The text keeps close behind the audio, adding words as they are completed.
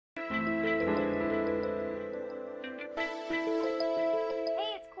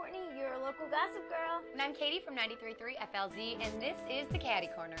Gossip Girl. And I'm Katie from 93.3 FLZ, and this is the Caddy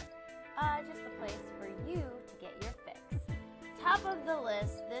Corner. Just a place for you to get your fix. Top of the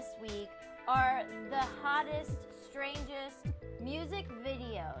list this week are the hottest, strangest music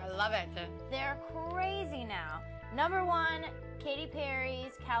videos. I love it. They're crazy now. Number one, Katy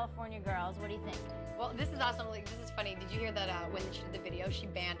Perry's California Girls. What do you think? Well, this is awesome. Like, this is funny. Did you hear that when she did the video, she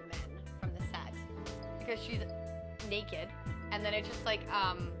banned men from the set because she's naked, and then it's just like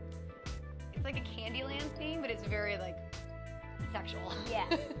it's like a Candyland theme, but it's very like sexual.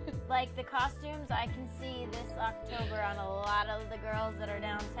 Yes. Like the costumes, I can see this October on a lot of the girls that are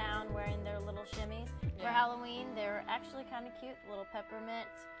downtown wearing their little shimmies. For Halloween, they're actually kind of cute. Little peppermint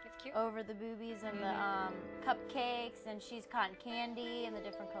over the boobies and the cupcakes, and she's cotton candy and the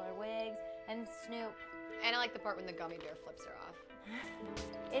different color wigs, and Snoop. And I like the part when the gummy bear flips her off.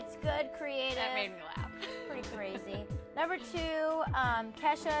 It's good, creative. That made me laugh. Pretty crazy. Number two,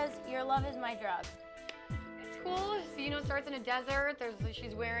 Kesha's Your Love Is My Drug. It's cool. So, you know, it starts in a desert.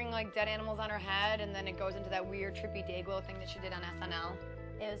 She's wearing like dead animals on her head, and then it goes into that weird trippy Dayglow thing that she did on SNL.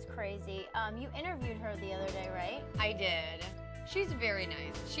 It was crazy. You interviewed her the other day, right? I did. She's very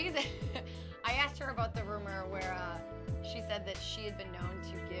nice. I asked her about the rumor where she said that she had been known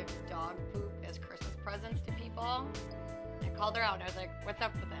to give dog poop as Christmas presents to people. I called her out and I was like, what's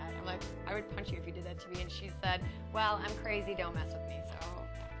up with that? I'm like, I would punch you if you did that to me. And she said, well, I'm crazy, don't mess with me, so.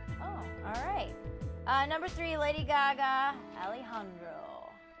 Oh, all right. Number three, Lady Gaga, Alejandro.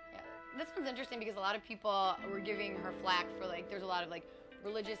 Yeah, this one's interesting because a lot of people were giving her flack for like, there's a lot of like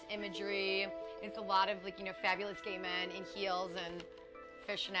religious imagery. It's a lot of like, you know, fabulous gay men in heels and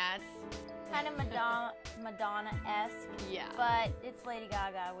fishnets. Kind of Madonna-esque. Yeah. But it's Lady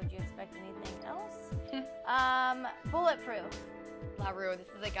Gaga. Would you expect anything else? Bulletproof. La Rue. This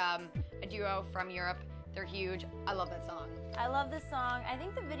is like a duo from Europe. They're huge. I love that song. I love this song. I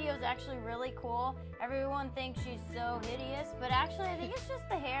think the video is actually really cool. Everyone thinks she's so hideous, but actually I think it's just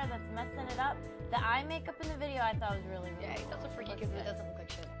the hair that's messing it up. The eye makeup in the video I thought was really cool. Yeah, it's also freaky because it doesn't look like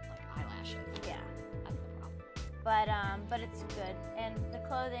she has like eyelashes. Yeah. That's the problem. But it's good. And the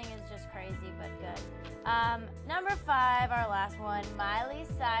clothing is just crazy, but good. Number five, our last one, Miley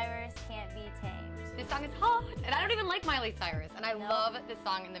Cyrus, Can't Be Tamed. This song is hot, and I don't even like Miley Cyrus, and I love this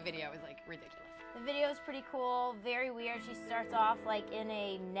song, and the video is like ridiculous. The video is pretty cool, very weird. She starts off like in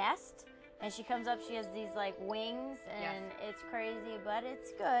a nest, and she comes up, she has these like wings, and it's crazy, but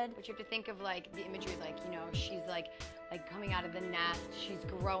it's good. But you have to think of like the imagery, like, you know, she's like coming out of the nest, she's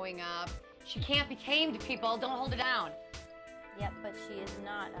growing up. She can't be tamed, people, don't hold her down. Yep, but she is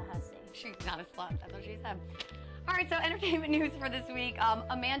not a hussy. She's not a slut, that's what she said. All right, so entertainment news for this week.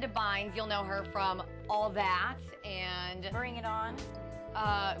 Amanda Bynes, you'll know her from All That, and Bring It On.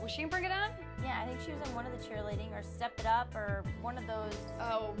 Was she in Bring It On? Yeah, I think she was in one of the cheerleading, or Step It Up, or one of those.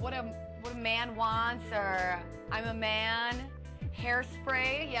 Oh, what a man wants, or I'm a man.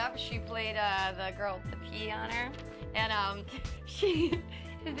 Hairspray. Yep, she played the girl with the pee on her, and she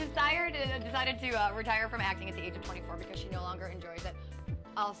decided to retire from acting at the age of 24 because she no longer enjoys it.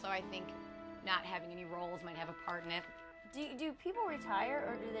 Also, I think not having any roles might have a part in it. Do people retire,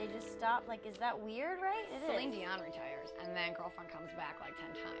 or do they just stop? Like, is that weird, right? Celine Dion retires, and then Girlfriend comes back like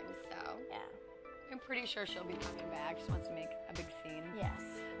 10 times, so. Yeah. I'm pretty sure she'll be coming back. She wants to make a big scene. Yes.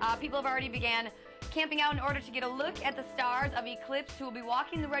 People have already began camping out in order to get a look at the stars of Eclipse, who will be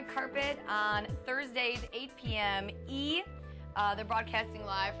walking the red carpet on Thursdays, 8 p.m. They're broadcasting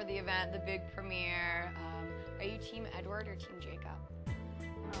live for the event, the big premiere. Are you Team Edward or Team Jacob?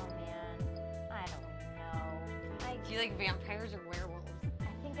 Oh, man. I don't know. Do you like vampires or werewolves?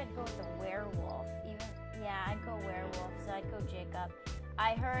 I think I'd go with the werewolf. Yeah, I'd go werewolf, so I'd go Jacob.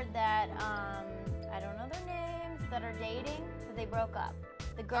 I heard that, I don't know their names, that are dating, but they broke up.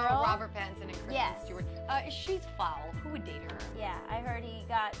 The girl. Oh, Robert Pattinson and Kristen Stewart. She's foul. Who would date her? Yeah, I heard he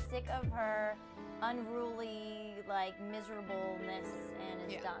got sick of her unruly, like, miserableness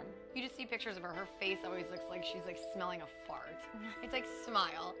and is done. You just see pictures of her. Her face always looks like she's like smelling a fart. It's like,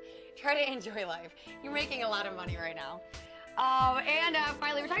 smile. Try to enjoy life. You're making a lot of money right now. And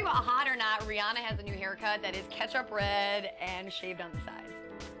finally, we're talking about hot or not. Rihanna has a new haircut that is ketchup red and shaved on the sides.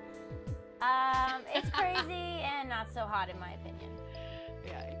 It's crazy and not so hot in my opinion.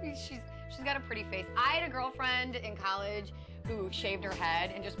 Yeah, she's got a pretty face. I had a girlfriend in college who shaved her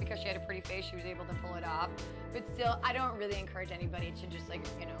head, and just because she had a pretty face, she was able to pull it off. But still, I don't really encourage anybody to just like,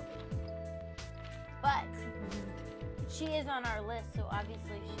 you know. But she is on our list, so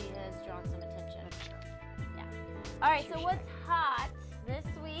obviously she has drawn some attention. That's true. Yeah. All right, so what's hot this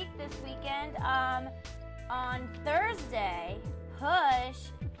week, this weekend? On Thursday,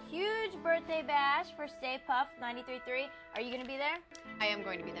 Push, huge birthday birthday bash for Stay Puft 93.3. Are you going to be there? I am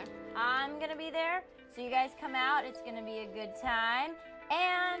going to be there. I'm going to be there. So you guys come out. It's going to be a good time.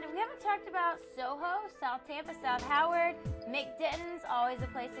 And we haven't talked about Soho, South Tampa, South Howard. McDitton's, always a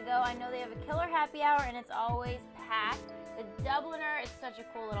place to go. I know they have a killer happy hour, and it's always packed. The Dubliner, it's such a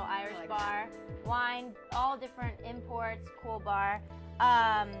cool little Irish bar. Wine, all different imports, cool bar.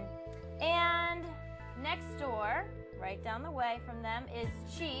 And next door, right down the way from them, is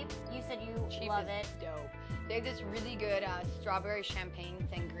Cheap. You said you love it. Dope. They have this really good strawberry champagne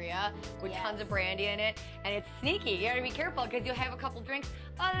sangria with tons of brandy in it, and it's sneaky. You gotta be careful because you'll have a couple drinks.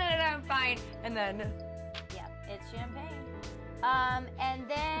 Oh, no, I'm fine. And then, yeah, it's champagne. And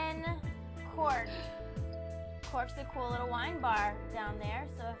then Cork. Cork's a cool little wine bar down there,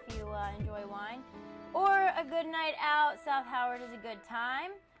 so if you enjoy wine or a good night out, South Howard is a good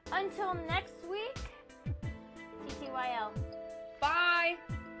time. Until next week, TTYL. bye.